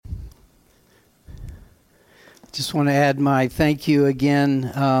Just want to add my thank you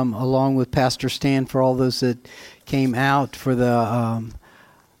again, along with Pastor Stan, for all those that came out for the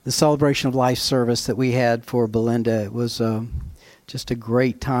Celebration of Life service that we had for Belinda. It was just a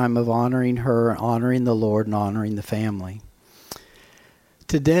great time of honoring her, honoring the Lord, and honoring the family.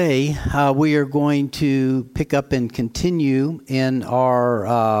 Today, we are going to pick up and continue in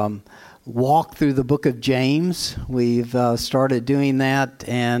our walk through the book of James. We've started doing that,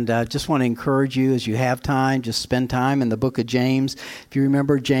 and just want to encourage you, as you have time, just spend time in the book of James. If you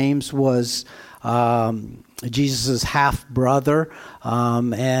remember, James was Jesus' half-brother,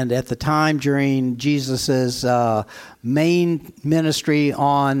 and at the time during Jesus' main ministry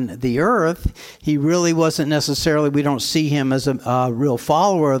on the earth, he really wasn't necessarily, we don't see him as a real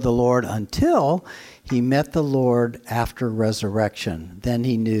follower of the Lord until he met the Lord after resurrection. Then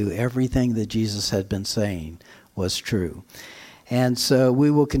he knew everything that Jesus had been saying was true. And so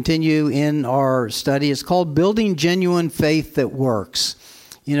we will continue in our study. It's called Building Genuine Faith That Works.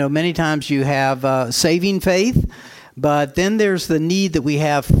 You know, many times you have saving faith, but then there's the need that we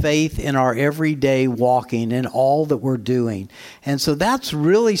have faith in our everyday walking in all that we're doing. And so that's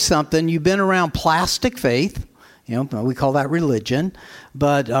really something. You've been around plastic faith. You know, we call that religion,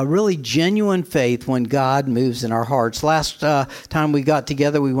 but really genuine faith when God moves in our hearts. Last time we got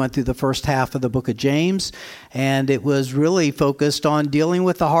together, we went through the first half of the book of James, and it was really focused on dealing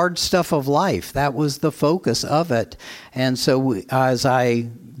with the hard stuff of life. That was the focus of it. And so as I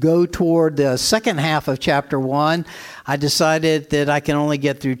go toward the second half of chapter 1, I decided that I can only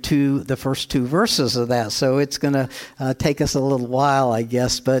get through the first two verses of that. So it's going to take us a little while, I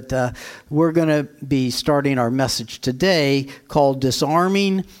guess. But we're going to be starting our message today called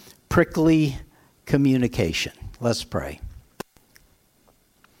Disarming Prickly Communication. Let's pray.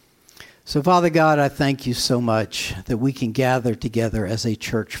 So, Father God, I thank you so much that we can gather together as a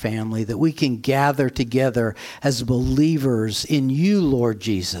church family, that we can gather together as believers in you, Lord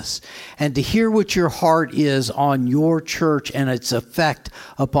Jesus, and to hear what your heart is on your church and its effect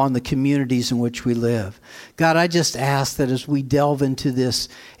upon the communities in which we live. God, I just ask that as we delve into this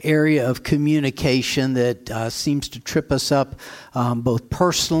area of communication that seems to trip us up both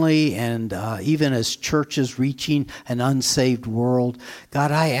personally and even as churches reaching an unsaved world,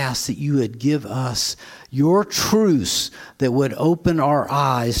 God, I ask that you would give us your truths that would open our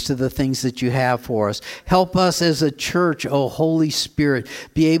eyes to the things that you have for us. Help us as a church, oh Holy Spirit,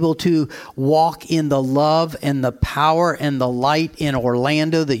 be able to walk in the love and the power and the light in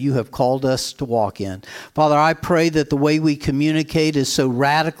Orlando that you have called us to walk in. Father, I pray that the way we communicate is so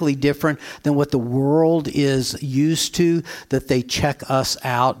radically different than what the world is used to, that they check us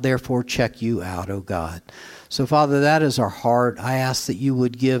out, therefore check you out, oh God. So, Father, that is our heart. I ask that you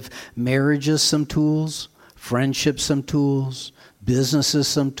would give marriages some tools, friendships some tools, businesses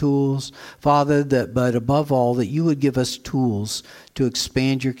some tools. Father, but above all, that you would give us tools to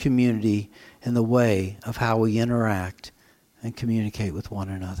expand your community in the way of how we interact and communicate with one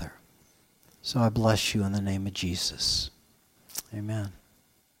another. So I bless you in the name of Jesus. Amen.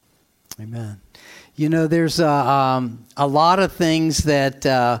 Amen. You know, there's a lot of things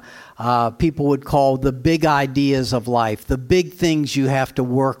that people would call the big ideas of life, the big things you have to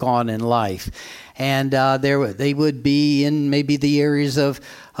work on in life. And they would be in maybe the areas of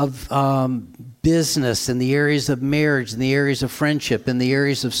business, in the areas of marriage, in the areas of friendship, in the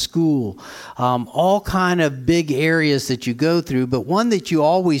areas of school, all kind of big areas that you go through. But one that you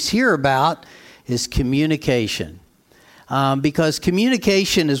always hear about is communication. Because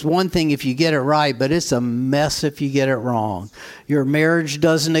communication is one thing if you get it right, but it's a mess if you get it wrong. Your marriage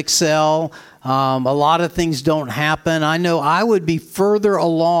doesn't excel. A lot of things don't happen. I know I would be further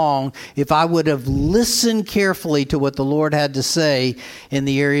along if I would have listened carefully to what the Lord had to say in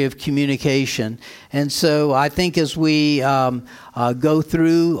the area of communication. And so I think as we go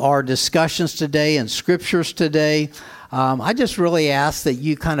through our discussions today and scriptures today, I just really ask that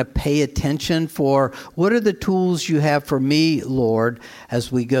you kind of pay attention for what are the tools you have for me, Lord, as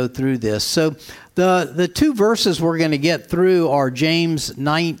we go through this. So the two verses we're going to get through are James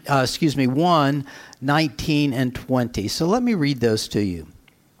 1, 19 and 20. So let me read those to you.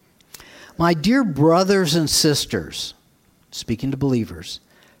 My dear brothers and sisters, speaking to believers,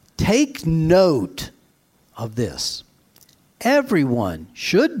 take note of this. Everyone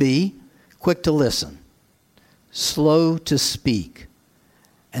should be quick to listen, slow to speak,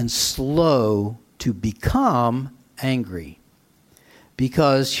 and slow to become angry,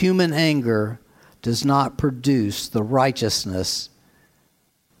 because human anger does not produce the righteousness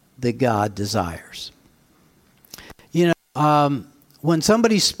that God desires. You know, when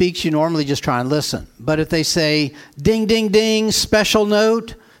somebody speaks, you normally just try and listen. But if they say, ding, ding, ding, special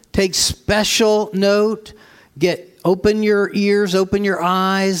note, take special note, Open your ears, open your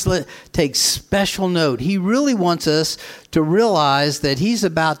eyes, take special note. He really wants us to realize that he's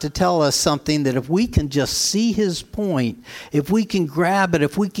about to tell us something that if we can just see his point, if we can grab it,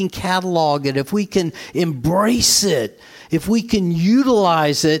 if we can catalog it, if we can embrace it, if we can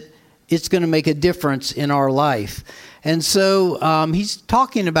utilize it, it's going to make a difference in our life. And so he's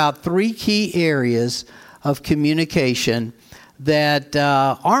talking about 3 key areas of communication that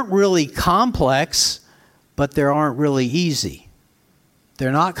aren't really complex, but they aren't really easy.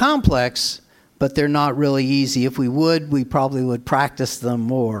 They're not complex, but they're not really easy. If we would, we probably would practice them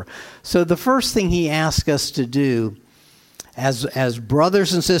more. So the first thing he asks us to do as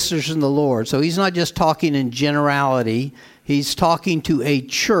brothers and sisters in the Lord, so he's not just talking in generality, he's talking to a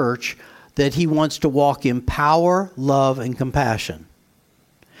church that he wants to walk in power, love, and compassion.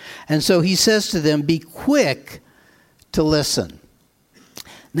 And so he says to them, be quick to listen.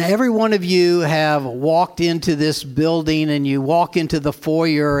 Now, every one of you have walked into this building and you walk into the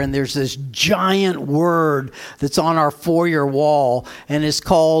foyer and there's this giant word that's on our foyer wall and it's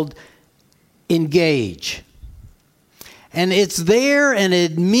called engage. And it's there and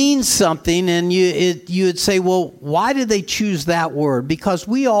it means something, and you would say, well, why did they choose that word? Because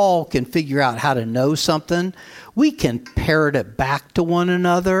we all can figure out how to know something. We can parrot it back to one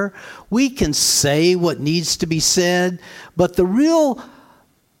another. We can say what needs to be said. But the real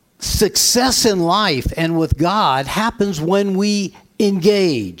success in life and with God happens when we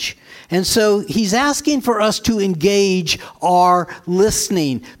engage. And so he's asking for us to engage our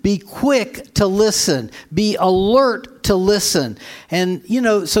listening. Be quick to listen. Be alert to listen. And,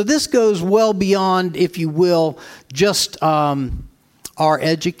 so this goes well beyond, if you will, just our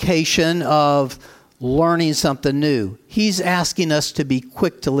education of learning something new. He's asking us to be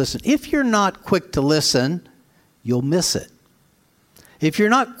quick to listen. If you're not quick to listen, you'll miss it. If you're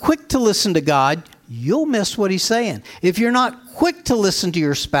not quick to listen to God, you'll miss what he's saying. If you're not quick to listen to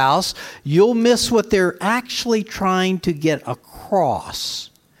your spouse, you'll miss what they're actually trying to get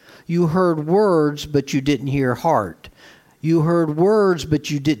across. You heard words, but you didn't hear heart. You heard words, but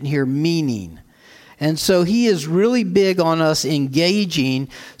you didn't hear meaning. And so he is really big on us engaging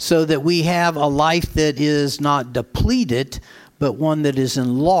so that we have a life that is not depleted, but one that is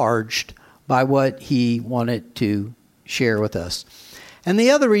enlarged by what he wanted to share with us. And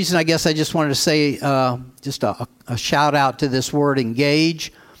the other reason, I guess I just wanted to say just a shout out to this word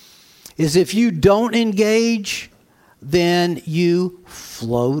engage is if you don't engage, then you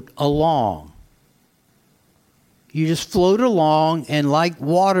float along. You just float along, and like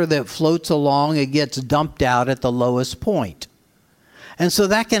water that floats along, it gets dumped out at the lowest point. And so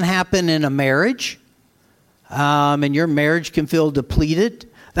that can happen in a marriage, and your marriage can feel depleted.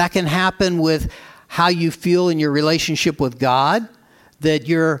 That can happen with how you feel in your relationship with God, that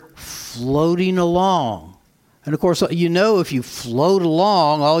you're floating along. And of course, if you float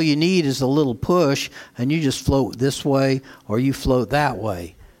along, all you need is a little push, and you just float this way or you float that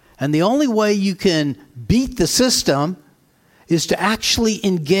way. And the only way you can beat the system is to actually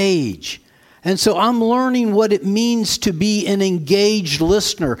engage. And so I'm learning what it means to be an engaged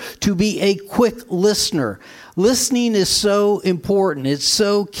listener, to be a quick listener. Listening is so important. It's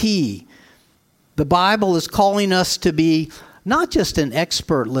so key. The Bible is calling us to be not just an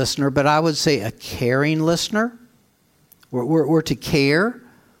expert listener, but I would say a caring listener. We're to care.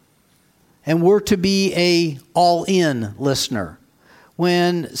 And we're to be a all-in listener.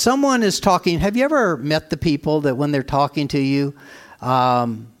 When someone is talking, have you ever met the people that when they're talking to you,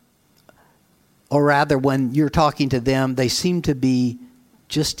 or rather when you're talking to them, they seem to be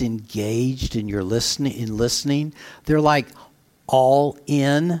just engaged in your listening? They're like all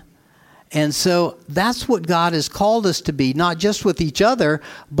in. And so that's what God has called us to be, not just with each other,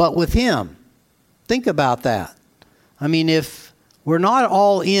 but with him. Think about that. I mean, if we're not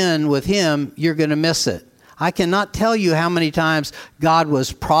all in with him, you're going to miss it. I cannot tell you how many times God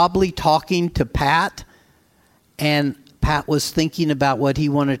was probably talking to Pat, and Pat was thinking about what he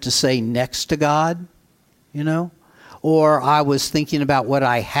wanted to say next to God, or I was thinking about what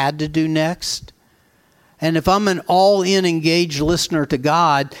I had to do next. And if I'm an all-in engaged listener to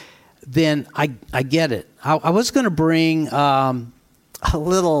God, then I get it. I was going to bring a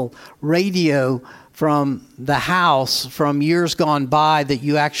little radio from the house from years gone by that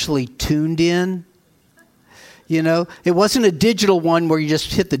you actually tuned in. It wasn't a digital one where you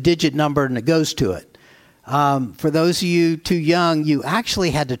just hit the digit number and it goes to it. For those of you too young, you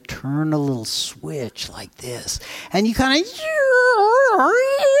actually had to turn a little switch like this. And you kind of,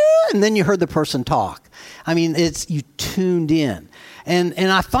 and then you heard the person talk. I mean, you tuned in. And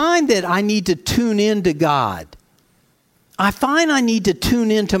I find that I need to tune in to God. I find I need to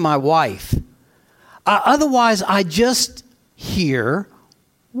tune in to my wife. Otherwise, I just hear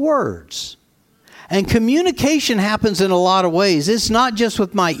words. And communication happens in a lot of ways. It's not just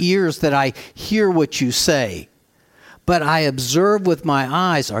with my ears that I hear what you say, but I observe with my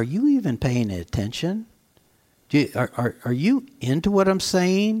eyes. Are you even paying attention? Are you into what I'm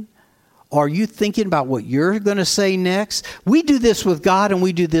saying? Are you thinking about what you're going to say next? We do this with God and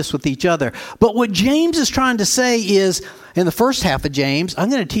we do this with each other. But what James is trying to say is, in the first half of James, I'm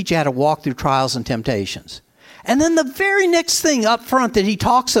going to teach you how to walk through trials and temptations. And then the very next thing up front that he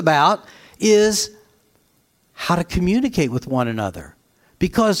talks about is how to communicate with one another.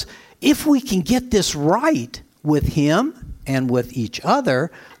 Because if we can get this right with him and with each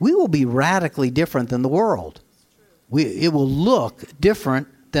other, we will be radically different than the world. It will look different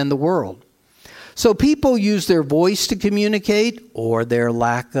than the world. So people use their voice to communicate or their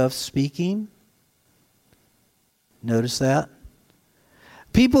lack of speaking. Notice that?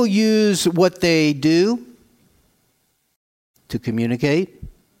 People use what they do to communicate.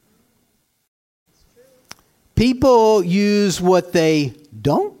 People use what they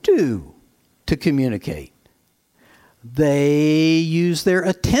don't do to communicate. They use their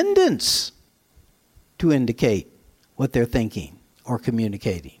attendance to indicate what they're thinking or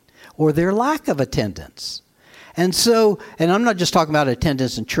communicating, or their lack of attendance. And so, and I'm not just talking about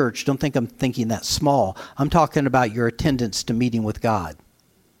attendance in church. Don't think I'm thinking that small. I'm talking about your attendance to meeting with God.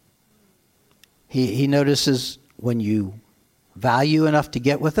 He notices when you value enough to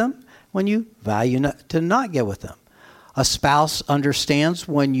get with Him, when you value to not get with Him. A spouse understands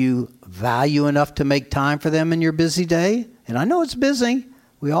when you value enough to make time for them in your busy day. And I know it's busy.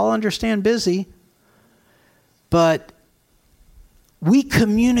 We all understand busy. But we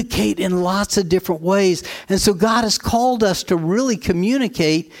communicate in lots of different ways. And so God has called us to really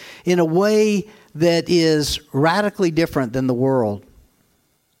communicate in a way that is radically different than the world.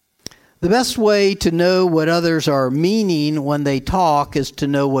 The best way to know what others are meaning when they talk is to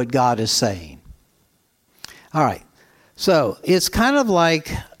know what God is saying. All right. So it's kind of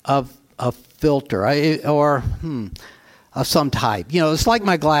like a filter of some type. You know, it's like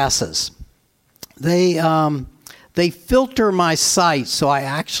my glasses. They filter my sight so I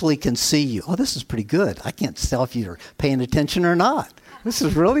actually can see you. Oh, this is pretty good. I can't tell if you're paying attention or not. This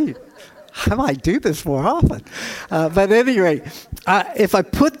is really, I might do this more often. But at any rate, if I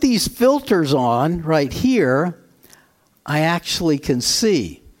put these filters on right here, I actually can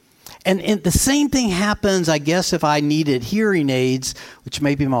see. And the same thing happens, I guess, if I needed hearing aids, which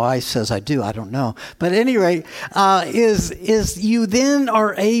maybe my wife says I do, I don't know. But at any rate, is you then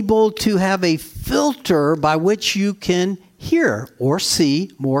are able to have a filter by which you can hear or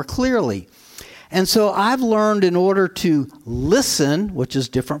see more clearly. And so I've learned in order to listen, which is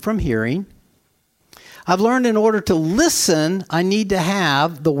different from hearing, I've learned in order to listen, I need to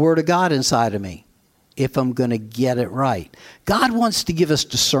have the Word of God inside of me if I'm going to get it right. God wants to give us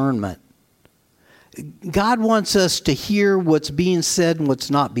discernment. God wants us to hear what's being said and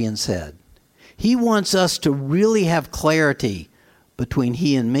what's not being said. He wants us to really have clarity between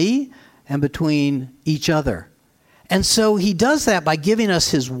He and me and between each other. And so He does that by giving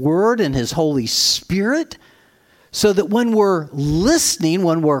us His Word and His Holy Spirit, so that when we're listening,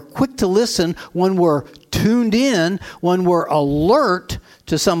 when we're quick to listen, when we're tuned in, when we're alert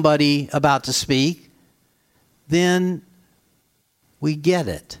to somebody about to speak, then we get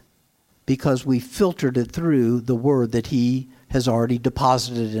it because we filtered it through the Word that He has already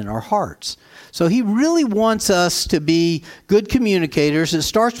deposited in our hearts. So He really wants us to be good communicators. It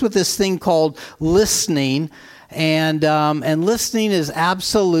starts with this thing called listening, and listening is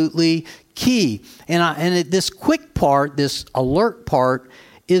absolutely key. This quick part, this alert part,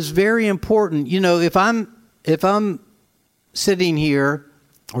 is very important. You know, if I'm sitting here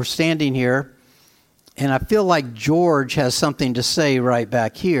or standing here, and I feel like George has something to say right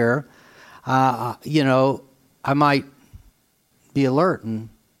back here, I might be alert and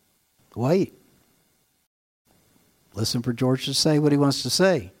wait. Listen for George to say what he wants to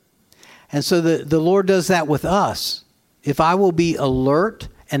say. And so the Lord does that with us. If I will be alert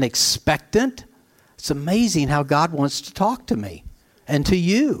and expectant, it's amazing how God wants to talk to me and to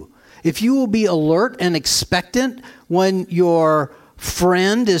you. If you will be alert and expectant when your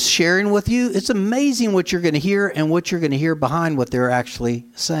friend is sharing with you, it's amazing what you're going to hear and what you're going to hear behind what they're actually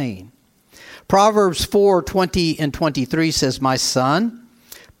saying. Proverbs 4:20 and 23 says, "My son,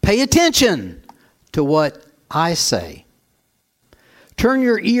 pay attention to what I say. Turn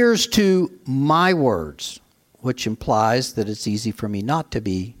your ears to my words," which implies that it's easy for me not to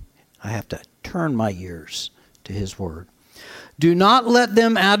be. I have to turn my ears to His word. "Do not let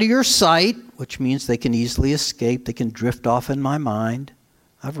them out of your sight," which means they can easily escape. They can drift off in my mind.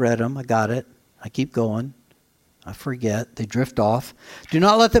 I've read them. I got it. I keep going. I forget. They drift off. Do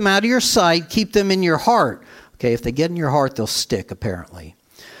not let them out of your sight. Keep them in your heart. Okay, if they get in your heart, they'll stick, apparently.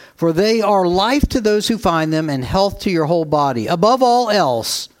 For they are life to those who find them and health to your whole body. Above all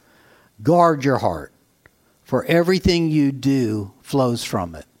else, guard your heart, for everything you do flows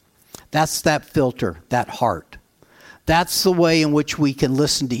from it. That's that filter, that heart. That's the way in which we can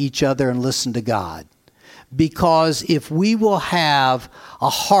listen to each other and listen to God. Because if we will have a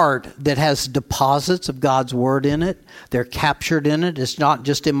heart that has deposits of God's word in it, they're captured in it. It's not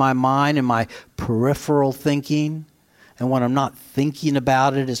just in my mind and my peripheral thinking. And when I'm not thinking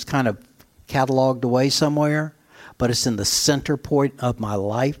about it, it's kind of cataloged away somewhere. But it's in the center point of my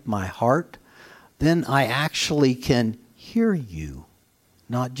life, my heart. Then I actually can hear you,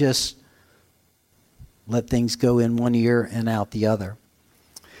 not just let things go in one ear and out the other.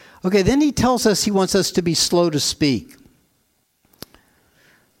 Okay, then he tells us he wants us to be slow to speak.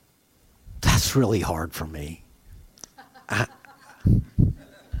 That's really hard for me.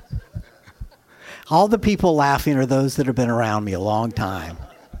 All the people laughing are those that have been around me a long time.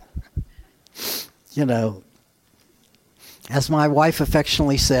 You know, as my wife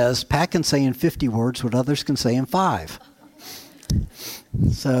affectionately says, Pat can say in 50 words what others can say in 5.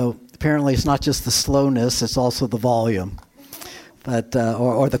 So apparently it's not just the slowness, it's also the volume. But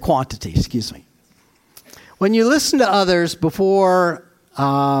or the quantity, excuse me. When you listen to others before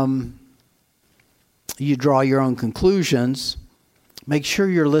you draw your own conclusions, make sure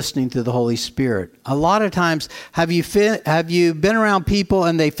you're listening to the Holy Spirit. A lot of times, have you been around people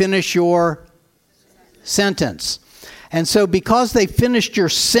and they finish your sentence? And so because they finished your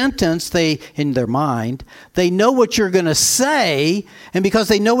sentence, in their mind, they know what you're going to say. And because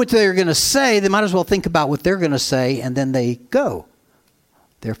they know what they're going to say, they might as well think about what they're going to say, and then they go.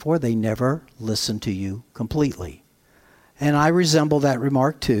 Therefore, they never listen to you completely. And I resemble that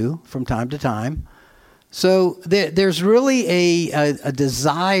remark too, from time to time. So there's really a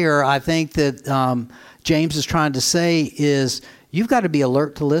desire, I think, that James is trying to say is, you've got to be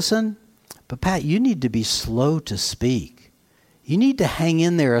alert to listen, but Pat, you need to be slow to speak. You need to hang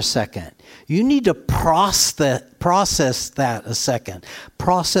in there a second. You need to process that a second.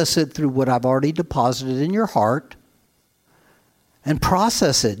 Process it through what I've already deposited in your heart, and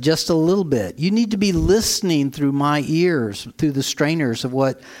process it just a little bit. You need to be listening through my ears, through the strainers of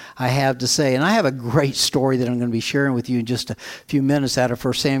what I have to say. And I have a great story that I'm going to be sharing with you in just a few minutes out of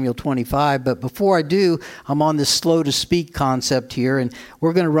 1 Samuel 25. But before I do, I'm on this slow to speak concept here, and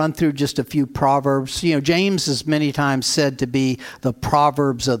we're going to run through just a few Proverbs. You know, James is many times said to be the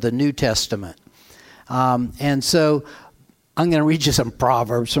Proverbs of the New Testament. And so I'm going to read you some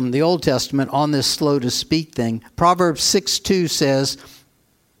Proverbs from the Old Testament on this slow to speak thing. Proverbs 6:2 says,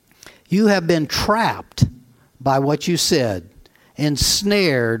 "You have been trapped by what you said,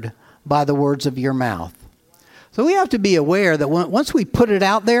 ensnared by the words of your mouth." So we have to be aware that once we put it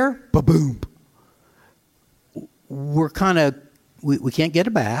out there, ba-boom, we're kind of, we can't get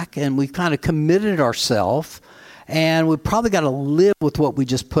it back, and we've kind of committed ourselves, and we've probably got to live with what we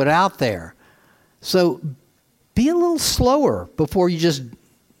just put out there. So be a little slower before you just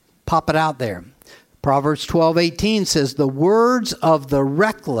pop it out there. Proverbs 12:18 says, "The words of the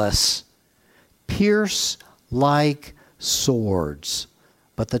reckless pierce like swords,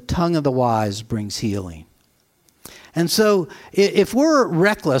 but the tongue of the wise brings healing." And so if we're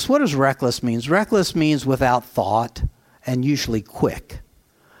reckless, what does reckless mean? Reckless means without thought and usually quick.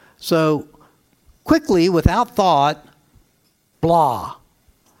 So quickly, without thought, blah.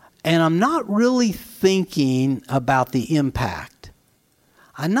 And I'm not really thinking about the impact.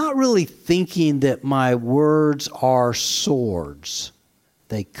 I'm not really thinking that my words are swords.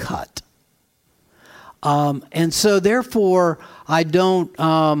 They cut. And so therefore, I don't,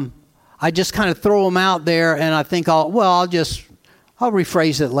 I just kind of throw them out there and I think I'll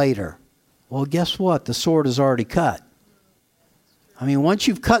rephrase it later. Well, guess what? The sword is already cut. I mean, once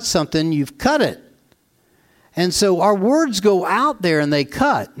you've cut something, you've cut it. And so our words go out there and they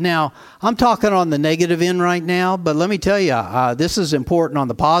cut. Now, I'm talking on the negative end right now, but let me tell you, this is important on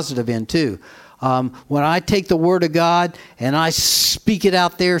the positive end too. When I take the Word of God and I speak it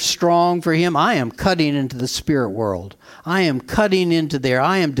out there strong for Him, I am cutting into the spirit world. I am cutting into there.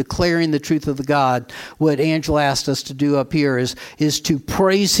 I am declaring the truth of the God. What Angela asked us to do up here is to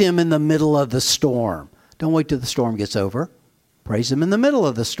praise Him in the middle of the storm. Don't wait till the storm gets over. Praise Him in the middle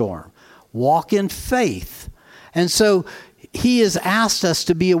of the storm. Walk in faith. And so He has asked us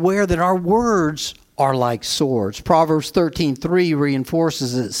to be aware that our words are like swords. Proverbs 13:3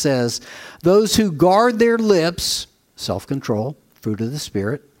 reinforces it. It says, "Those who guard their lips," self-control, fruit of the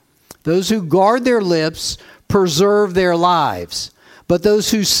Spirit, "those who guard their lips preserve their lives, but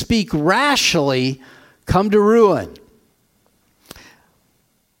those who speak rashly come to ruin.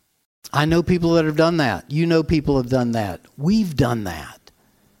 I know people that have done that. You know people have done that. We've done that.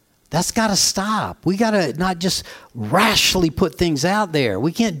 That's got to stop. We got to not just rashly put things out there.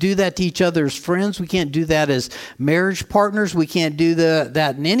 We can't do that to each other's friends. We can't do that as marriage partners. We can't do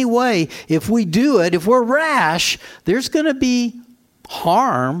that in any way. If we do it, if we're rash, there's going to be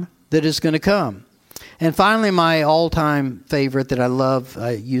harm that is going to come. And finally, my all-time favorite that I love,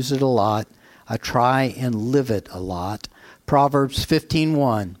 I use it a lot. I try and live it a lot. Proverbs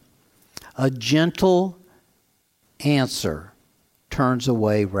 15:1. A gentle answer turns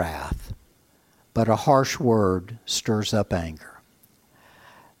away wrath, but a harsh word stirs up anger.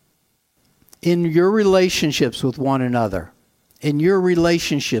 In your relationships with one another, in your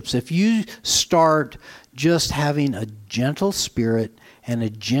relationships, if you start just having a gentle spirit and a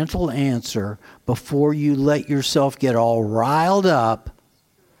gentle answer before you let yourself get all riled up,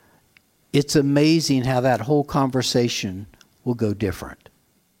 it's amazing how that whole conversation will go different.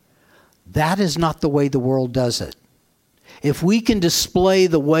 That is not the way the world does it. If we can display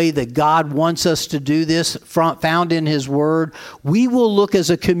the way that God wants us to do this, found in His Word, we will look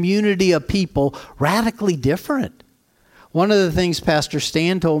as a community of people radically different. One of the things Pastor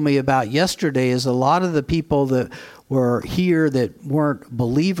Stan told me about yesterday is a lot of the people that were here that weren't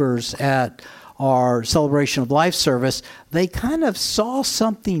believers at our Celebration of Life service, they kind of saw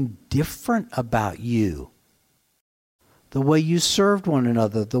something different about you. The way you served one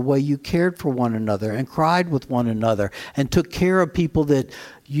another, the way you cared for one another and cried with one another and took care of people that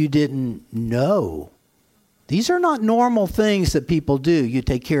you didn't know. These are not normal things that people do. You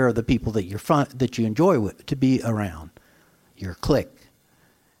take care of the people that you enjoy to be around, your clique.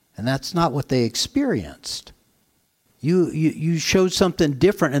 And that's not what they experienced. You showed something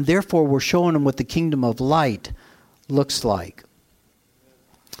different, and therefore we're showing them what the kingdom of light looks like.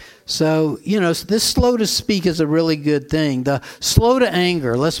 So, this slow to speak is a really good thing. The slow to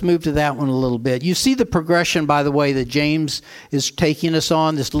anger, let's move to that one a little bit. You see the progression, by the way, that James is taking us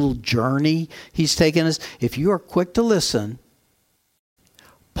on, this little journey he's taking us. If you are quick to listen,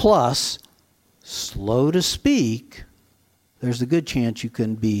 plus slow to speak, there's a good chance you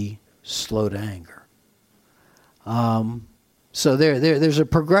can be slow to anger. So there's a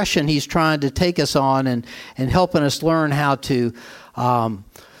progression he's trying to take us on and helping us learn how to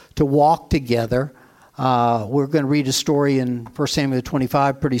walk together. We're going to read a story in 1 Samuel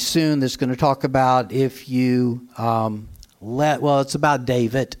 25 pretty soon that's going to talk about if you it's about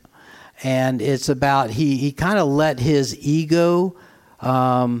David. And it's about he kind of let his ego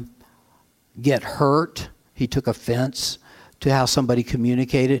get hurt. He took offense to how somebody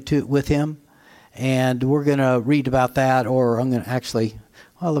communicated with him. And we're going to read about that, or I'm going to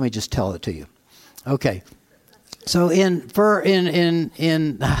let me just tell it to you. Okay. So in 1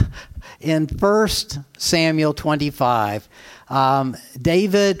 Samuel 25,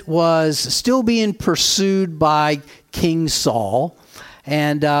 David was still being pursued by King Saul,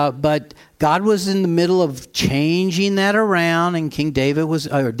 but God was in the middle of changing that around, and David was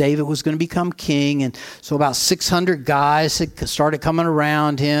going to become king, and so about 600 guys had started coming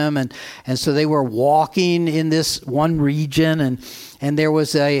around him, and so they were walking in this one region, and there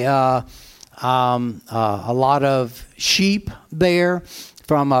was a lot of sheep there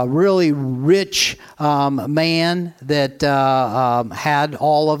from a really rich man that had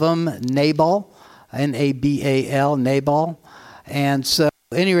all of them, Nabal, Nabal, Nabal. And so,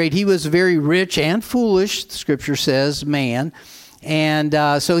 at any rate, he was very rich and foolish, the scripture says, man. And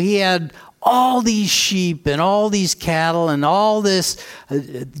so he had all these sheep and all these cattle and all this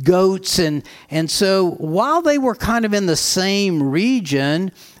goats. And so while they were kind of in the same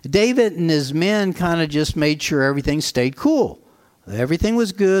region, David and his men kind of just made sure everything stayed cool. Everything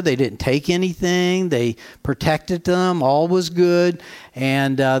was good. They didn't take anything. They protected them. All was good.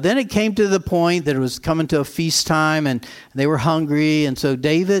 And then it came to the point that it was coming to a feast time, and they were hungry. And so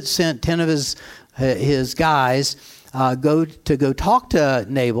David sent 10 of his guys go talk to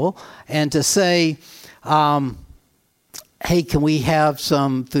Nabal and to say, hey, can we have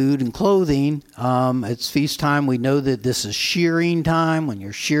some food and clothing? It's feast time. We know that this is shearing time. When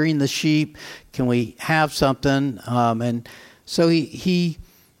you're shearing the sheep, can we have something? And so he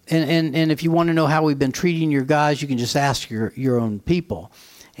if you want to know how we've been treating your guys, you can just ask your own people.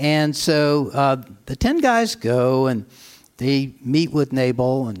 And so the 10 guys go and they meet with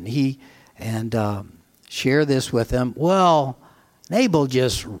Nabal, and he share this with him. Well, Nabal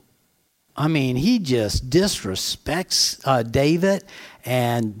just disrespects David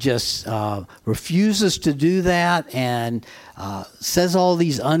and just refuses to do that, and says all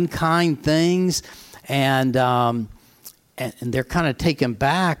these unkind things, and and they're kind of taken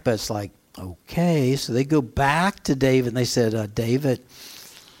back, but it's like, okay. So they go back to David and they said, David,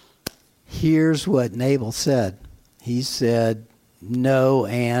 here's what Nabal said. He said, no,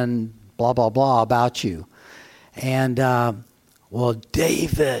 and blah, blah, blah about you. And, well,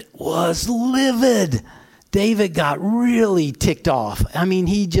 David was livid. David got really ticked off. I mean,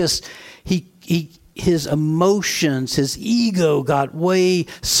 his emotions, his ego got way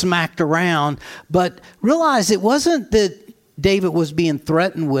smacked around. But realize it wasn't that David was being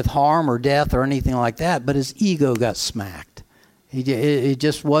threatened with harm or death or anything like that, but his ego got smacked. It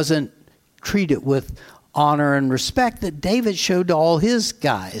just wasn't treated with honor and respect that David showed to all his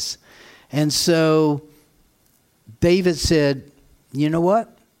guys. And so David said, you know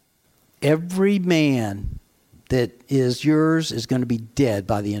what? Every man that is yours is going to be dead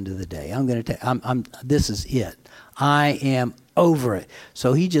by the end of the day. This is it. I am over it.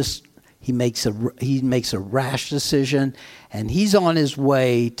 So he makes a rash decision, and he's on his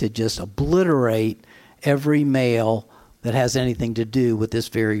way to just obliterate every male that has anything to do with this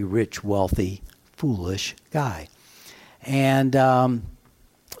very rich, wealthy, foolish guy. And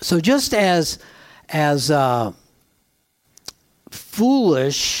so just as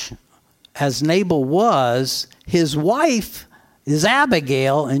foolish as Nabal was, his wife is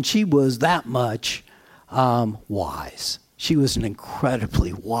Abigail, and she was that much wise. She was an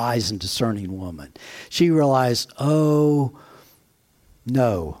incredibly wise and discerning woman. She realized, oh,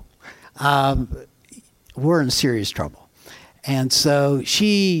 no, we're in serious trouble. And so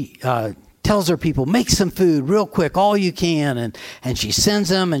she tells her people, make some food real quick, all you can. And she sends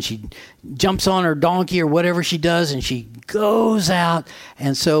them, and she jumps on her donkey or whatever she does, and she goes out.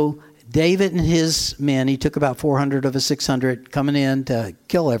 And so David and his men, he took about 400 of his 600 coming in to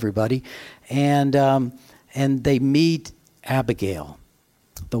kill everybody. And they meet Abigail,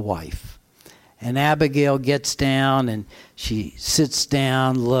 the wife. And Abigail gets down, and she sits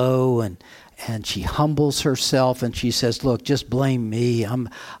down low, and she humbles herself, and she says, look, just blame me.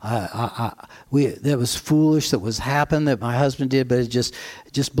 That was foolish that was happened that my husband did, but it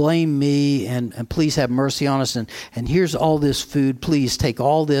just blame me, and please have mercy on us. And here's all this food. Please take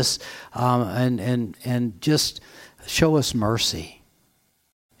all this and just show us mercy.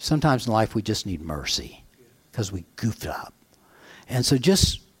 Sometimes in life we just need mercy because we goofed up. And so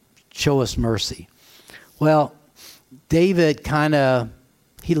just show us mercy. Well, David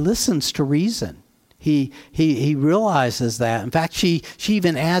he listens to reason. He realizes that. In fact, she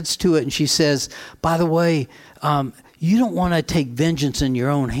even adds to it, and she says, by the way, you don't want to take vengeance in your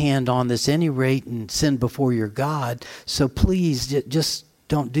own hand on this any rate and sin before your God. So please just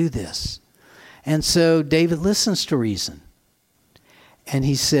don't do this. And so David listens to reason. And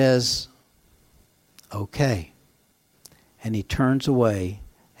he says, okay. And he turns away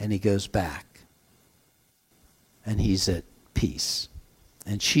and he goes back. And he's at peace.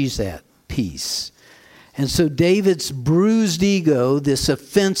 And she's at peace. And so David's bruised ego, this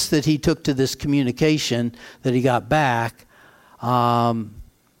offense that he took to this communication that he got back,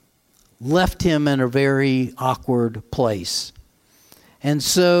 left him in a very awkward place. And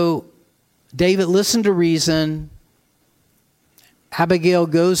so David listened to reason. Abigail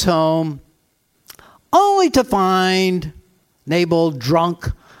goes home, only to find Nabal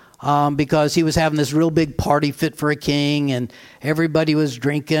drunk, because he was having this real big party fit for a king, and everybody was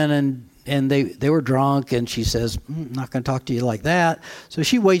drinking, and they were drunk, and she says, I'm not going to talk to you like that. So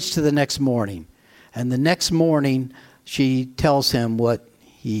she waits to the next morning. And the next morning, she tells him what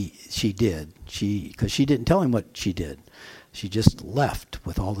she did. Because she didn't tell him what she did. She just left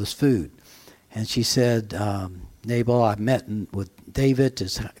with all this food. And she said, Nabal, I met with David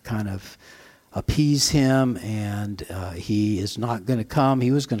to kind of appease him, and he is not going to come.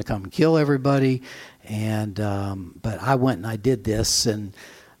 He was going to come and kill everybody, but I went and I did this, and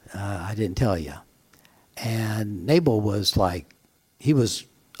I didn't tell you. And Nabal was he was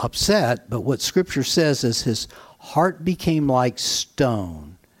upset, but what Scripture says is his heart became like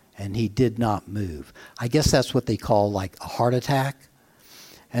stone, and he did not move. I guess that's what they call a heart attack.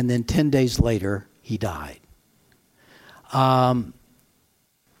 And then 10 days later, he died. I'm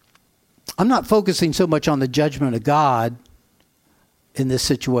not focusing so much on the judgment of God in this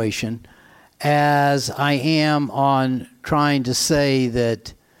situation as I am on trying to say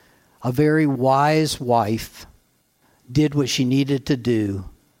that a very wise wife did what she needed to do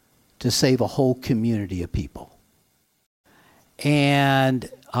to save a whole community of people. And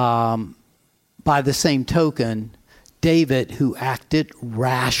by the same token, David, who acted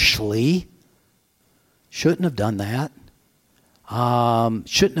rashly, shouldn't have done that.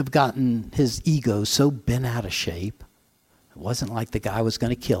 Shouldn't have gotten his ego so bent out of shape. It wasn't like the guy was going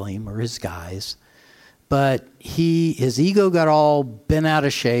to kill him or his guys. but his ego got all bent out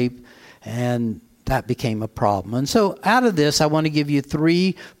of shape, and that became a problem. And so out of this, I want to give you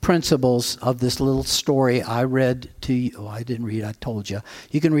 3 principles of this little story I read to you. Oh, I didn't read it, I told you.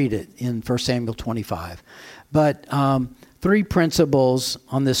 You can read it in 1 Samuel 25. But 3 principles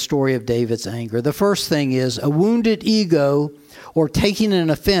on this story of David's anger. The first thing is a wounded ego or taking an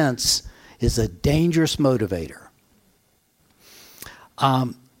offense is a dangerous motivator.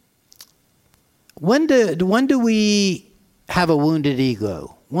 When do we have a wounded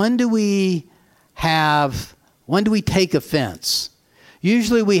ego? When do we take offense?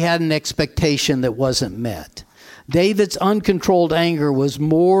 Usually we had an expectation that wasn't met. David's uncontrolled anger was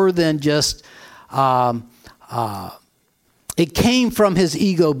more than just, it came from his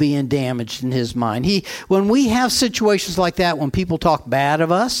ego being damaged in his mind. When we have situations like that, when people talk bad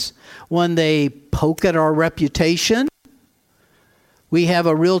of us, when they poke at our reputation, we have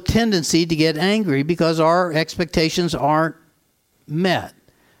a real tendency to get angry because our expectations aren't met.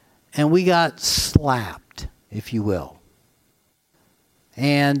 And we got slapped, if you will.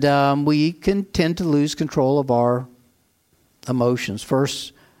 And we can tend to lose control of our emotions.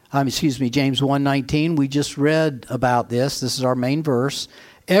 James 1:19, we just read about this. This is our main verse.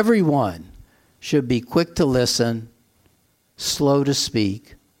 Everyone should be quick to listen, slow to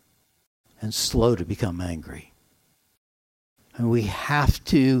speak, and slow to become angry. And we have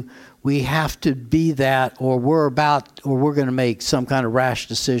to be that, or we're going to make some kind of rash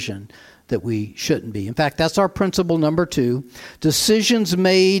decision that we shouldn't be. In fact, that's our principle number 2. Decisions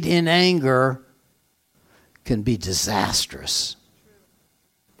made in anger can be disastrous.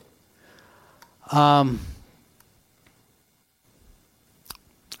 I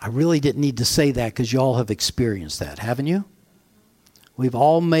really didn't need to say that because you all have experienced that, haven't you? We've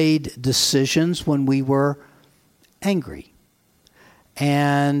all made decisions when we were angry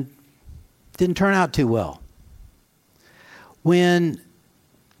and didn't turn out too well. When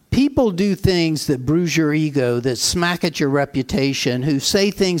people do things that bruise your ego, that smack at your reputation, who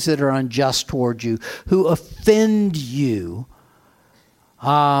say things that are unjust toward you, who offend you,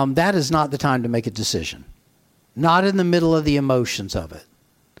 that is not the time to make a decision. Not in the middle of the emotions of it.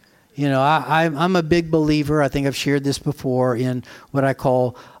 You know, I'm a big believer, I think I've shared this before, in what I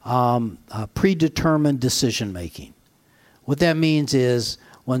call predetermined decision making. What that means is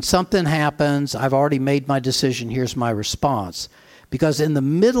when something happens, I've already made my decision, here's my response. Because in the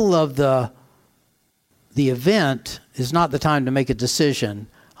middle of the event is not the time to make a decision.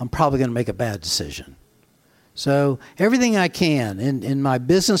 I'm probably going to make a bad decision. So everything I can in my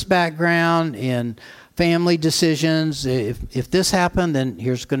business background, in family decisions, if this happened, then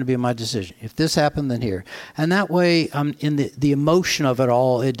here's going to be my decision. If this happened, then here. And that way, in the emotion of it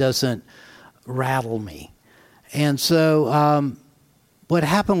all, it doesn't rattle me. And so what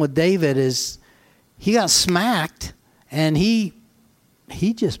happened with David is he got smacked, and he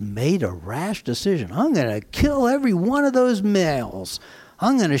just made a rash decision. I'm going to kill every one of those males.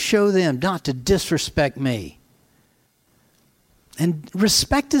 I'm going to show them not to disrespect me. And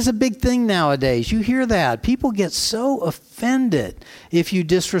respect is a big thing nowadays. You hear that. People get so offended if you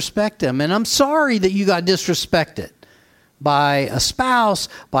disrespect them. And I'm sorry that you got disrespected by a spouse,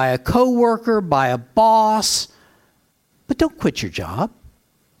 by a coworker, by a boss. But don't quit your job.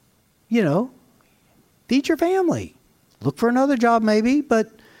 You know, feed your family. Look for another job maybe,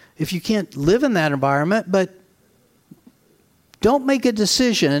 but if you can't live in that environment, but don't make a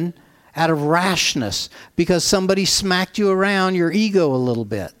decision out of rashness because somebody smacked you around your ego a little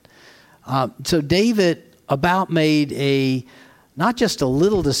bit. So David made not just a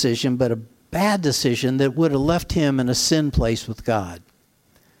little decision, but a bad decision that would have left him in a sin place with God.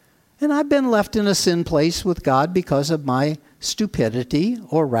 And I've been left in a sin place with God because of my stupidity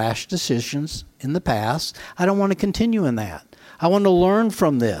or rash decisions in the past. I don't want to continue in that. I want to learn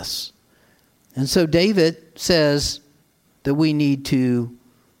from this. And so David says that we need to,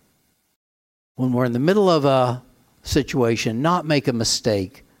 when we're in the middle of a situation, not make a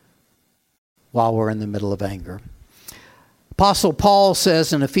mistake while we're in the middle of anger. Apostle Paul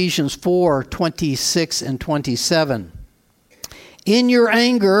says in Ephesians 4:26 and 27, in your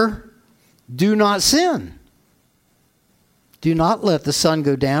anger, do not sin. Do not let the sun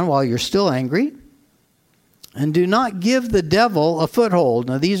go down while you're still angry. And do not give the devil a foothold.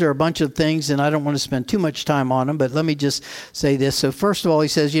 Now, these are a bunch of things, and I don't want to spend too much time on them, but let me just say this. So first of all, he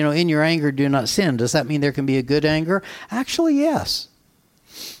says, in your anger, do not sin. Does that mean there can be a good anger? Actually, yes.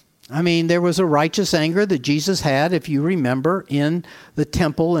 I mean, there was a righteous anger that Jesus had, if you remember, in the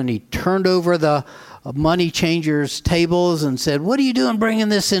temple, and he turned over the money changers' tables and said, what are you doing bringing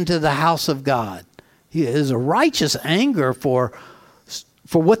this into the house of God? It was a righteous anger for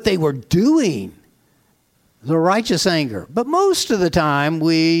what they were doing. the righteous anger. But most of the time,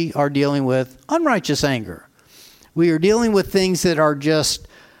 we are dealing with unrighteous anger. We are dealing with things that are just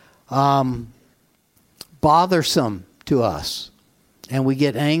bothersome to us, and we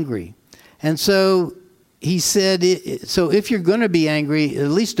get angry. And so he said, so if you're going to be angry, at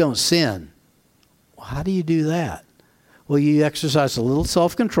least don't sin. Well, how do you do that? Well, you exercise a little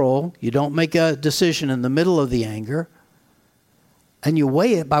self-control. You don't make a decision in the middle of the anger. And you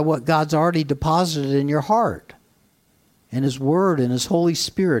weigh it by what God's already deposited in your heart, and His Word and His Holy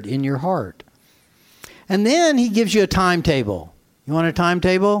Spirit in your heart. And then He gives you a timetable. You want a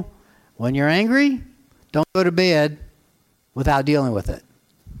timetable? When you're angry, don't go to bed without dealing with it.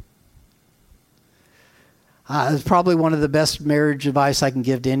 It's probably one of the best marriage advice I can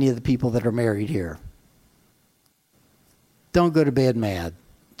give to any of the people that are married here. Don't go to bed mad.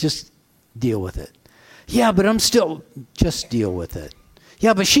 Just deal with it. Yeah, but just deal with it.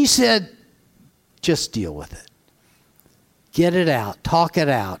 Yeah, but she said, just deal with it. Get it out. Talk it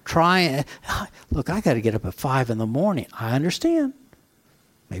out. Try it. Look, I got to get up at 5 in the morning. I understand.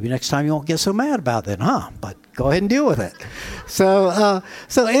 Maybe next time you won't get so mad about that, huh? But go ahead and deal with it. So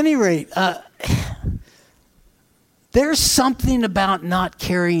at any rate, there's something about not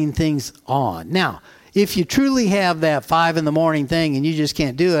carrying things on. Now, if you truly have that 5 in the morning thing and you just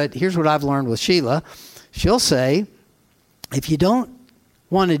can't do it, here's what I've learned with Sheila. She'll say, if you don't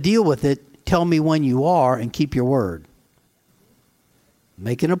want to deal with it, tell me when you are and keep your word.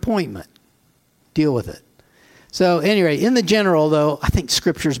 Make an appointment. Deal with it. So anyway, in the general, though, I think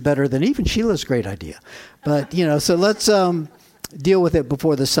Scripture's better than even Sheila's great idea. But, so let's deal with it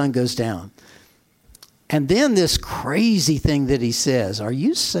before the sun goes down. And then this crazy thing that he says, are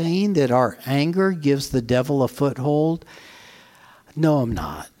you saying that our anger gives the devil a foothold? No, I'm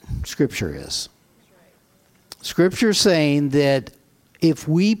not. Scripture is. Scripture's saying that if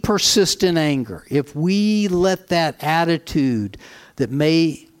we persist in anger, if we let that attitude that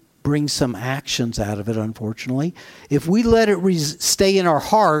may bring some actions out of it, unfortunately, if we let it stay in our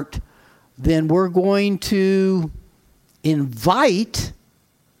heart, then we're going to invite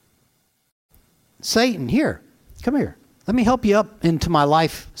Satan. Here, come here. Let me help you up into my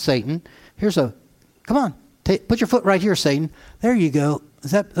life, Satan. Come on, put your foot right here, Satan. There you go.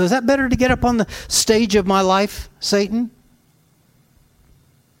 Is that better to get up on the stage of my life, Satan?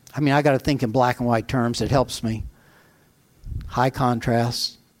 I mean, I got to think in black and white terms. It helps me. High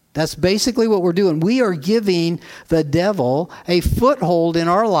contrast. That's basically what we're doing. We are giving the devil a foothold in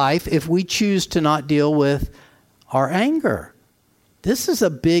our life if we choose to not deal with our anger. This is a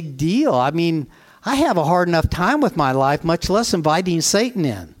big deal. I mean, I have a hard enough time with my life, much less inviting Satan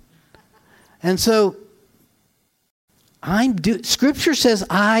in. And so Scripture says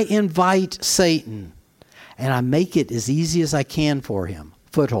I invite Satan, and I make it as easy as I can for him.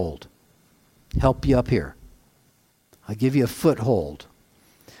 Foothold. Help you up here. I'll give you a foothold.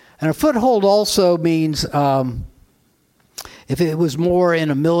 And a foothold also means, if it was more in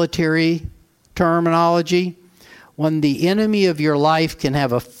a military terminology, when the enemy of your life can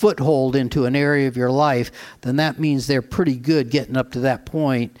have a foothold into an area of your life, then that means they're pretty good getting up to that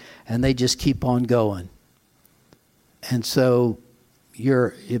point, and they just keep on going. And so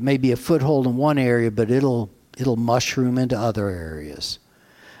it may be a foothold in one area, but it'll mushroom into other areas.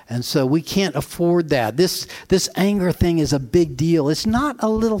 And so we can't afford that. This anger thing is a big deal. It's not a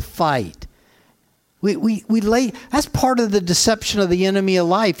little fight. That's part of the deception of the enemy of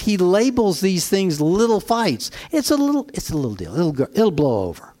life. He labels these things little fights. It's a little deal. It'll blow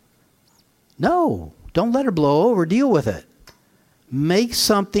over. No, don't let her blow over. Deal with it. Make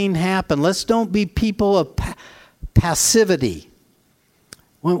something happen. Let's don't be people of passivity.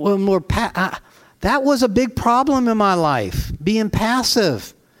 When we're that was a big problem in my life, being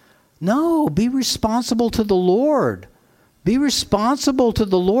passive. No, be responsible to the Lord. Be responsible to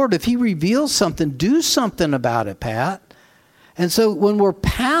the Lord. If He reveals something, do something about it, Pat. And so when we're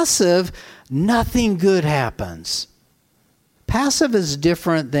passive, nothing good happens. Passive is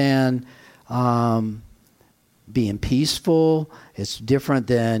different than being peaceful. It's different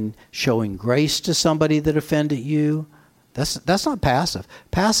than showing grace to somebody that offended you. That's not passive.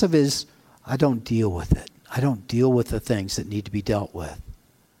 Passive is, I don't deal with it. I don't deal with the things that need to be dealt with.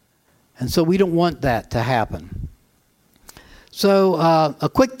 And so we don't want that to happen. So a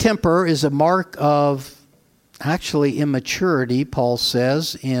quick temper is a mark of actually immaturity, Paul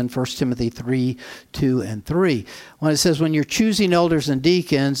says in 1 Timothy 3:2 and 3. When it says, when you're choosing elders and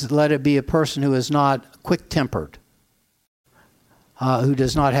deacons, let it be a person who is not quick-tempered, who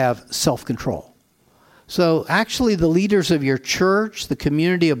does not have self-control. So actually the leaders of your church, the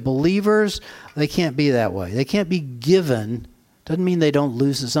community of believers, they can't be that way. They can't be given. Doesn't mean they don't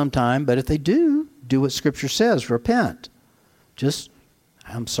lose it sometime, but if they do, do what Scripture says, repent. Just,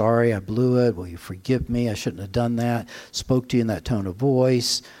 I'm sorry, I blew it. Will you forgive me? I shouldn't have done that. Spoke to you in that tone of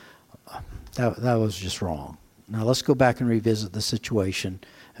voice. That was just wrong. Now let's go back and revisit the situation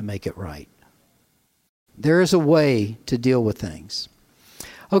and make it right. There is a way to deal with things.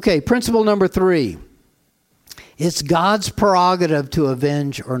 Okay, principle number 3. It's God's prerogative to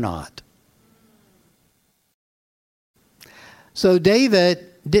avenge or not. So David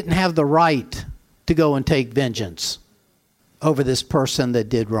didn't have the right to go and take vengeance over this person that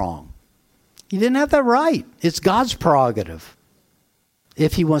did wrong. He didn't have that right. It's God's prerogative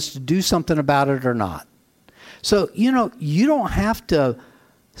if he wants to do something about it or not. So, you don't have to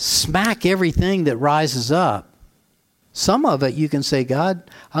smack everything that rises up. Some of it you can say, God,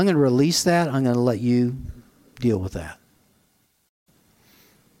 I'm going to release that. I'm going to let you deal with that.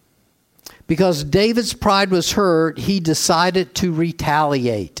 Because David's pride was hurt, he decided to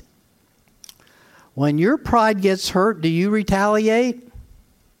retaliate. When your pride gets hurt, do you retaliate?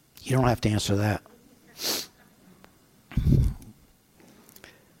 You don't have to answer that.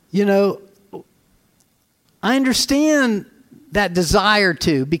 I understand that desire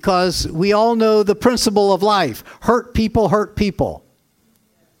to, because we all know the principle of life. Hurt people hurt people.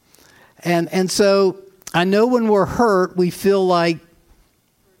 And so I know when we're hurt, we feel like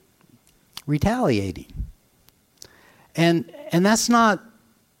retaliating. And that's not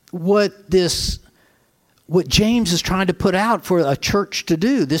what James is trying to put out for a church to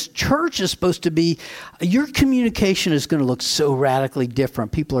do. This church is supposed to be, your communication is going to look so radically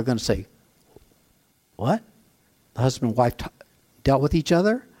different. People are going to say, what? The husband and wife dealt with each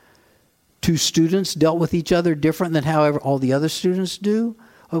other? 2 students dealt with each other different than however all the other students do?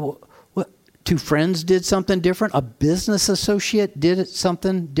 What? 2 friends did something different? A business associate did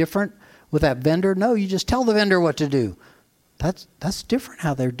something different with that vendor? No, you just tell the vendor what to do. That's different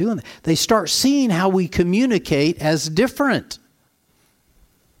how they're doing it. They start seeing how we communicate as different.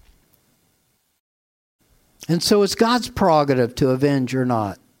 And so it's God's prerogative to avenge or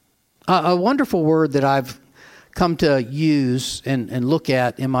not. A wonderful word that I've come to use and look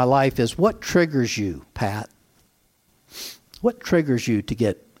at in my life is, what triggers you, Pat? What triggers you to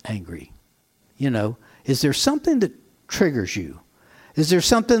get angry? Is there something that triggers you? Is there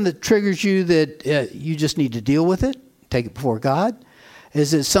something that triggers you that you just need to deal with it? Take it before God?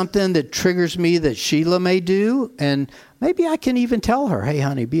 Is it something that triggers me that Sheila may do? And maybe I can even tell her, hey,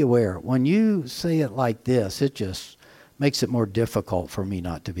 honey, be aware. When you say it like this, it just makes it more difficult for me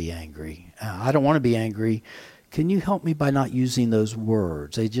not to be angry. I don't want to be angry. Can you help me by not using those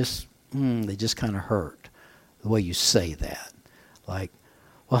words? They just kind of hurt the way you say that. Like,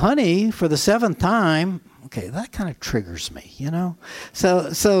 well, honey, for the 7th time, okay, that kind of triggers me,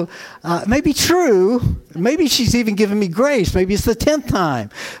 So maybe true. Maybe she's even giving me grace. Maybe it's the 10th time.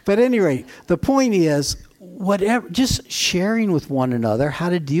 But at any rate, the point is, whatever, just sharing with one another how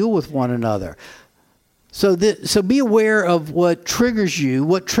to deal with one another. So be aware of what triggers you.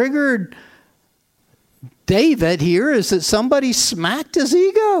 What triggered David here is that somebody smacked his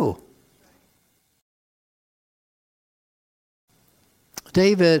ego.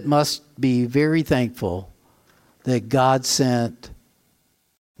 David must be very thankful that God sent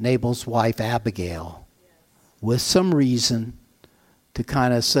Nabal's wife Abigail with some reason to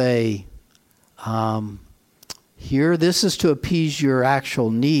kind of say, here, this is to appease your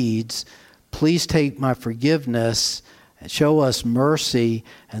actual needs. Please take my forgiveness and show us mercy.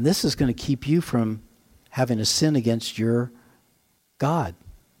 And this is going to keep you from having to sin against your God.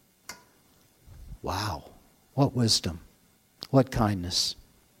 Wow. What wisdom. What kindness.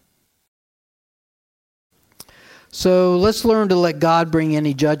 So let's learn to let God bring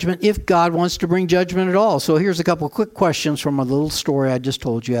any judgment, if God wants to bring judgment at all. So here's a couple of quick questions from a little story I just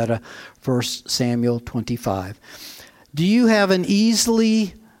told you out of 1 Samuel 25. Do you have an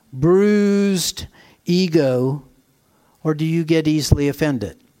easily bruised ego, or do you get easily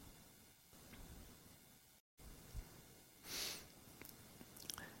offended?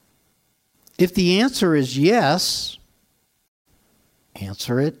 If the answer is yes,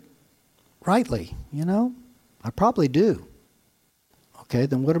 answer it rightly. I probably do. Okay,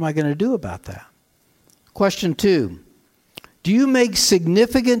 then what am I going to do about that? Question 2. Do you make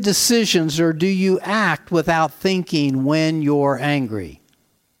significant decisions, or do you act without thinking when you're angry?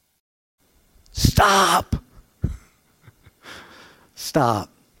 Stop. Stop.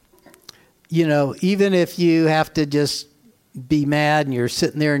 Even if you have to just be mad and you're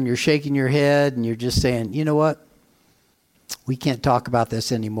sitting there and you're shaking your head and you're just saying, you know what? We can't talk about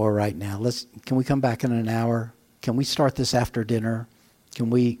this anymore right now. Can we come back in an hour? Can we start this after dinner? Can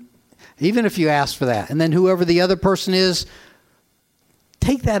we, even if you ask for that, and then whoever the other person is,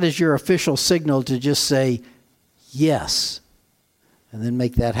 take that as your official signal to just say yes, and then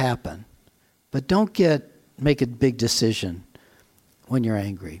make that happen. But don't make a big decision when you're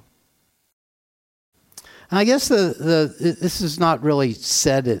angry. And I guess this is not really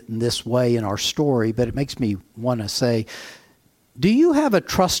said in this way in our story, but it makes me want to say, do you have a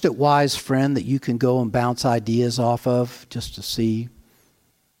trusted, wise friend that you can go and bounce ideas off of just to see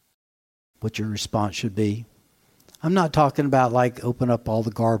what your response should be? I'm not talking about like open up all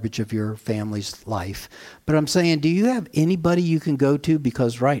the garbage of your family's life, but I'm saying, do you have anybody you can go to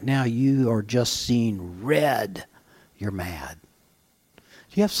because right now you are just seeing red? You're mad. Do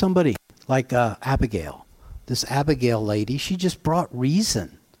you have somebody like Abigail? This Abigail lady, she just brought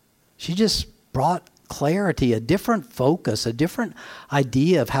reason. She just brought clarity, a different focus, a different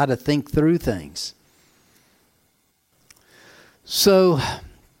idea of how to think through things. So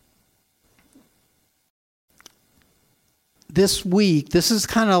this week, this is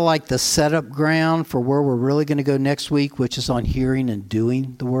kind of like the setup ground for where we're really going to go next week, which is on hearing and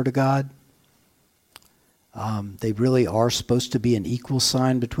doing the Word of God. They really are supposed to be an equal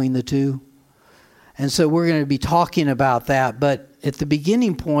sign between the two. And so we're going to be talking about that. But at the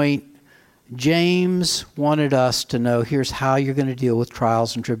beginning point, James wanted us to know, here's how you're going to deal with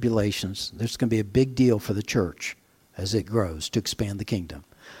trials and tribulations. There's going to be a big deal for the church as it grows to expand the kingdom.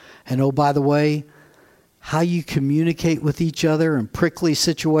 And oh, by the way, how you communicate with each other in prickly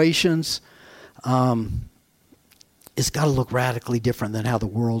situations, it's got to look radically different than how the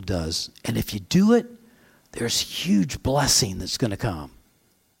world does. And if you do it, there's huge blessing that's going to come.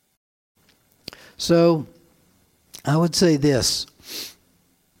 So I would say this.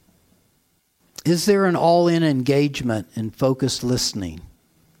 Is there an all-in engagement and focused listening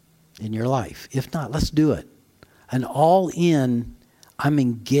in your life? If not, let's do it. An all-in, I'm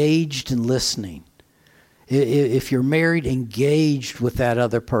engaged in listening. If you're married, engaged with that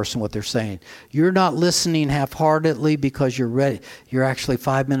other person, what they're saying. You're not listening half-heartedly because you're ready. You're actually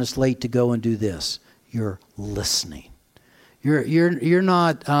 5 minutes late to go and do this. You're listening. You're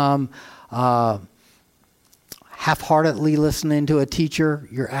not half-heartedly listening to a teacher.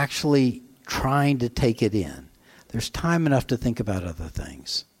 You're actually trying to take it in. There's time enough to think about other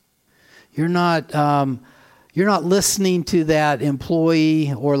things. You're not listening to that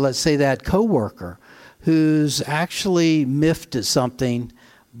employee or let's say that coworker who's actually miffed at something,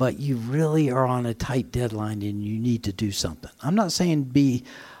 but you really are on a tight deadline and you need to do something. I'm not saying be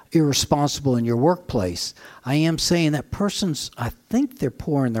irresponsible in your workplace. I am saying that person's, I think they're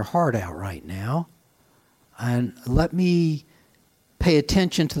pouring their heart out right now. And let me pay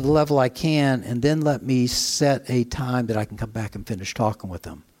attention to the level I can, and then let me set a time that I can come back and finish talking with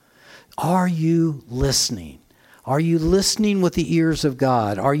them. Are you listening? Are you listening with the ears of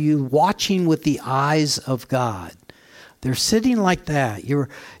God? Are you watching with the eyes of God? They're sitting like that.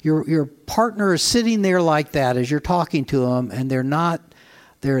 Your partner is sitting there like that as you're talking to them, and they're not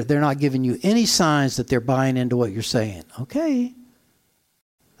giving you any signs that they're buying into what you're saying. Okay.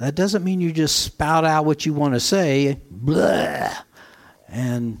 That doesn't mean you just spout out what you want to say, blah,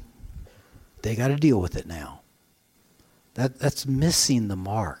 and they got to deal with it now. That's missing the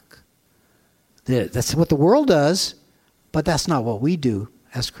mark. That's what the world does, but that's not what we do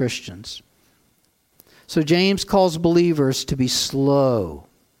as Christians. So James calls believers to be slow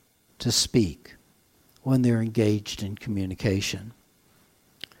to speak when they're engaged in communication.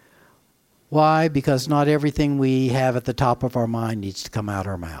 Why? Because not everything we have at the top of our mind needs to come out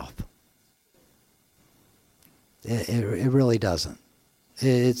our mouth. It really doesn't.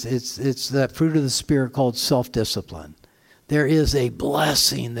 It's that fruit of the Spirit called self-discipline. There is a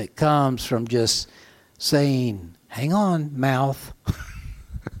blessing that comes from just saying, hang on, mouth.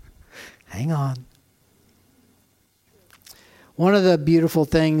 Hang on. One of the beautiful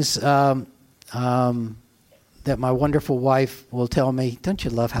things that my wonderful wife will tell me, don't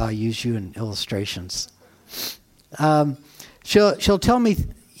you love how I use you in illustrations? She'll tell me,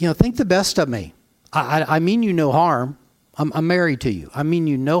 think the best of me. I mean you no harm. I'm married to you. I mean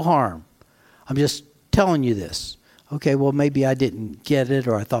you no harm. I'm just telling you this. Okay, well, maybe I didn't get it,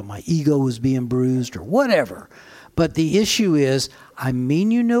 or I thought my ego was being bruised, or whatever. But the issue is, I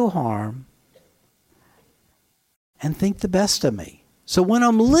mean you no harm, and think the best of me. So when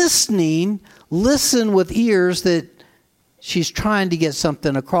I'm listening, listen with ears that she's trying to get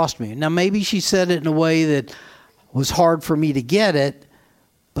something across to me. Now, maybe she said it in a way that was hard for me to get it,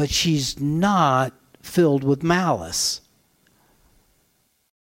 but she's not filled with malice.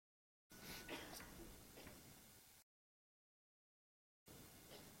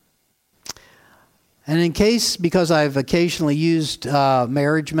 And in case, because I've occasionally used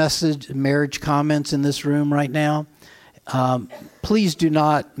marriage comments in this room right now, Please do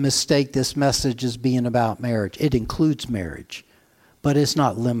not mistake this message as being about marriage. It includes marriage, but it's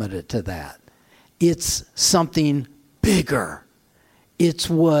not limited to that. It's something bigger. It's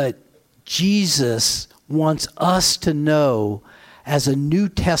what Jesus wants us to know as a New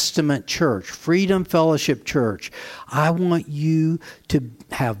Testament church, Freedom Fellowship Church. I want you to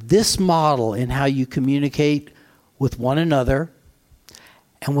have this model in how you communicate with one another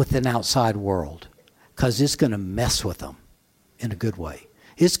and with an outside world, because it's going to mess with them in a good way.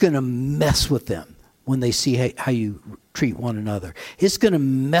 It's going to mess with them when they see how you treat one another. It's going to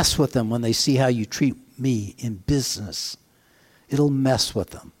mess with them when they see how you treat me in business. It'll mess with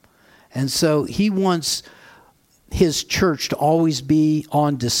them. And so he wants his church to always be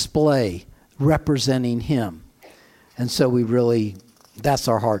on display, representing him. And so that's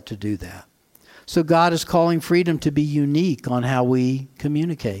our heart to do that. So God is calling Freedom to be unique on how we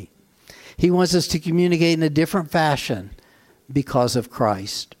communicate. He wants us to communicate in a different fashion because of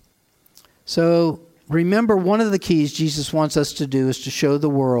Christ. So remember, one of the keys Jesus wants us to do is to show the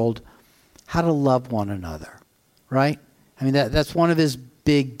world how to love one another, right? I mean, that's one of his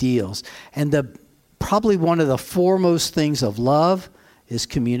big deals. And probably one of the foremost things of love is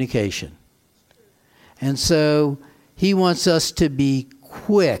communication. And so he wants us to be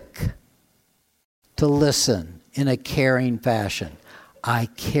quick to listen in a caring fashion. I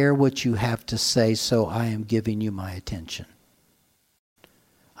care what you have to say, so I am giving you my attention.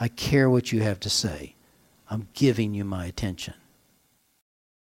 I care what you have to say. I'm giving you my attention.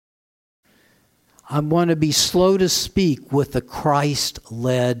 I want to be slow to speak with the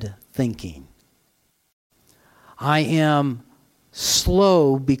Christ-led thinking. I am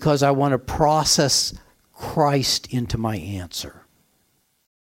slow because I want to process Christ into my answer.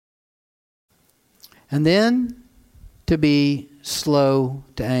 And then to be slow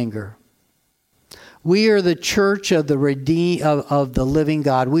to anger. We are the church of the living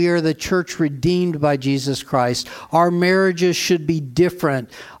God. We are the church redeemed by Jesus Christ. Our marriages should be different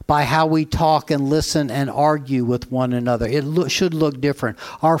by how we talk and listen and argue with one another. It should look different.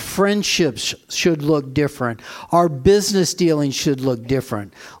 Our friendships should look different. Our business dealings should look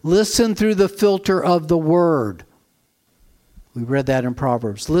different. Listen through the filter of the Word. We read that in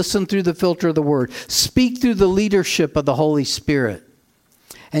Proverbs. Listen through the filter of the Word. Speak through the leadership of the Holy Spirit.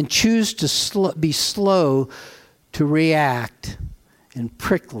 And choose to be slow to react in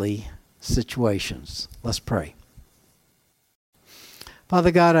prickly situations. Let's pray.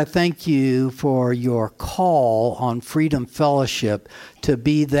 Father God, I thank you for your call on Freedom Fellowship to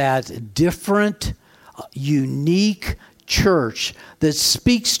be that different, unique church that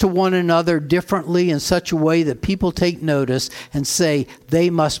speaks to one another differently in such a way that people take notice and say they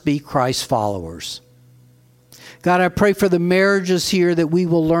must be Christ followers. God, I pray for the marriages here that we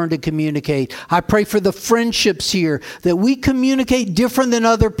will learn to communicate. I pray for the friendships here that we communicate different than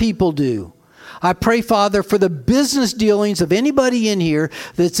other people do. I pray, Father, for the business dealings of anybody in here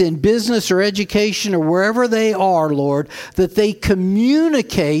that's in business or education or wherever they are, Lord, that they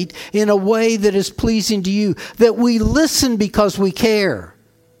communicate in a way that is pleasing to you, that we listen because we care.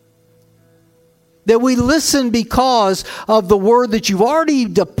 That we listen because of the word that you've already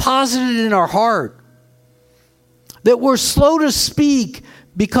deposited in our heart. That we're slow to speak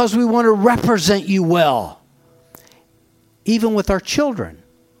because we want to represent you well. Even with our children,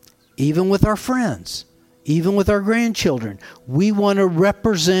 even with our friends, even with our grandchildren, we want to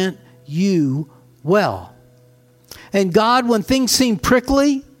represent you well. And God, when things seem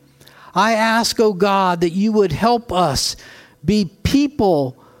prickly, I ask, oh God, that you would help us be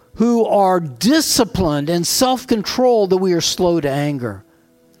people who are disciplined and self-controlled, that we are slow to anger.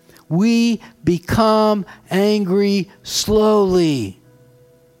 We become angry slowly.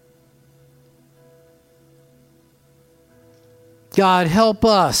 God, help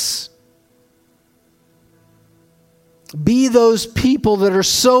us be those people that are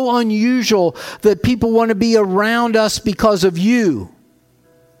so unusual that people want to be around us because of you.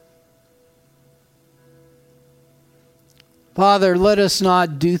 Father, let us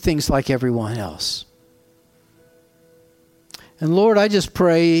not do things like everyone else. And Lord, I just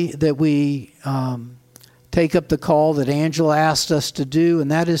pray that we take up the call that Angela asked us to do,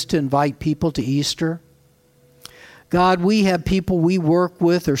 and that is to invite people to Easter. God, we have people we work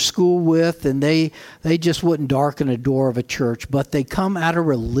with or school with, and they just wouldn't darken a door of a church, but they come out of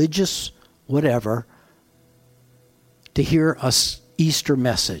religious whatever to hear a Easter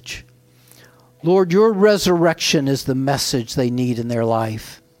message. Lord, your resurrection is the message they need in their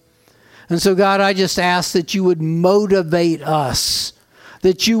life. And so, God, I just ask that you would motivate us,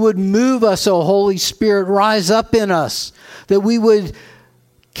 that you would move us, oh Holy Spirit, rise up in us, that we would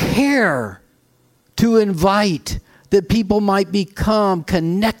care to invite that people might become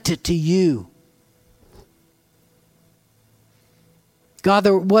connected to you. God,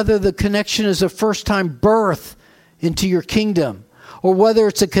 whether the connection is a first-time birth into your kingdom, or whether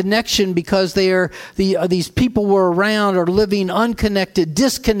it's a connection because these people were around or living unconnected,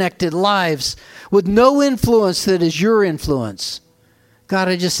 disconnected lives with no influence that is your influence. God,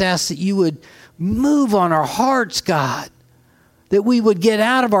 I just ask that you would move on our hearts, God, that we would get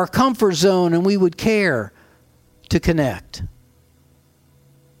out of our comfort zone and we would care to connect.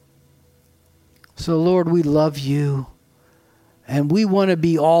 So, Lord, we love you, and we want to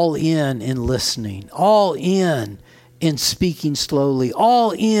be all in listening, all in speaking slowly,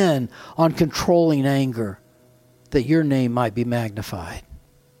 all in on controlling anger, that your name might be magnified.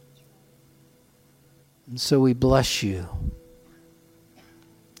 And so we bless you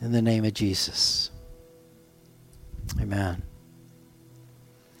in the name of Jesus. Amen.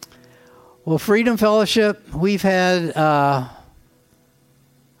 Well, Freedom Fellowship, we've had an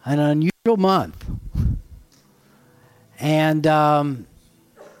unusual month. And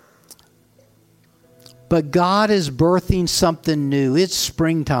but God is birthing something new. It's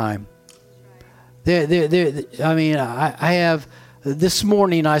springtime. I have, this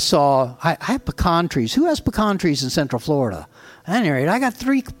morning I have pecan trees. Who has pecan trees in Central Florida? At any rate, I got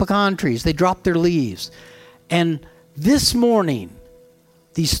 3 pecan trees. They dropped their leaves. And this morning,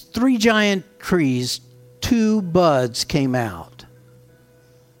 these 3 giant trees, 2 buds came out.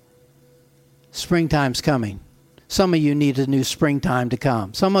 Springtime's coming. Some of you need a new springtime to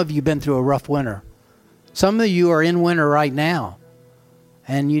come. Some of you have been through a rough winter. Some of you are in winter right now,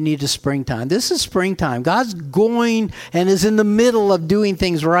 and you need a springtime. This is springtime. God's going and is in the middle of doing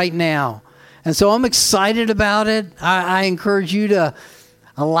things right now. And so I'm excited about it. I encourage you to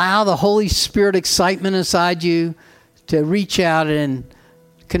allow the Holy Spirit excitement inside you to reach out and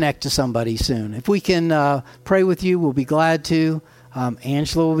connect to somebody soon. If we can pray with you, we'll be glad to.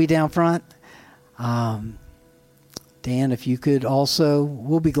 Angela will be down front. Dan, if you could also,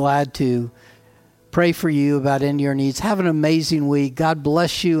 we'll be glad to pray for you about any of your needs. Have an amazing week. God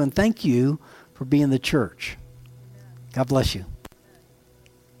bless you, and thank you for being the church. God bless you.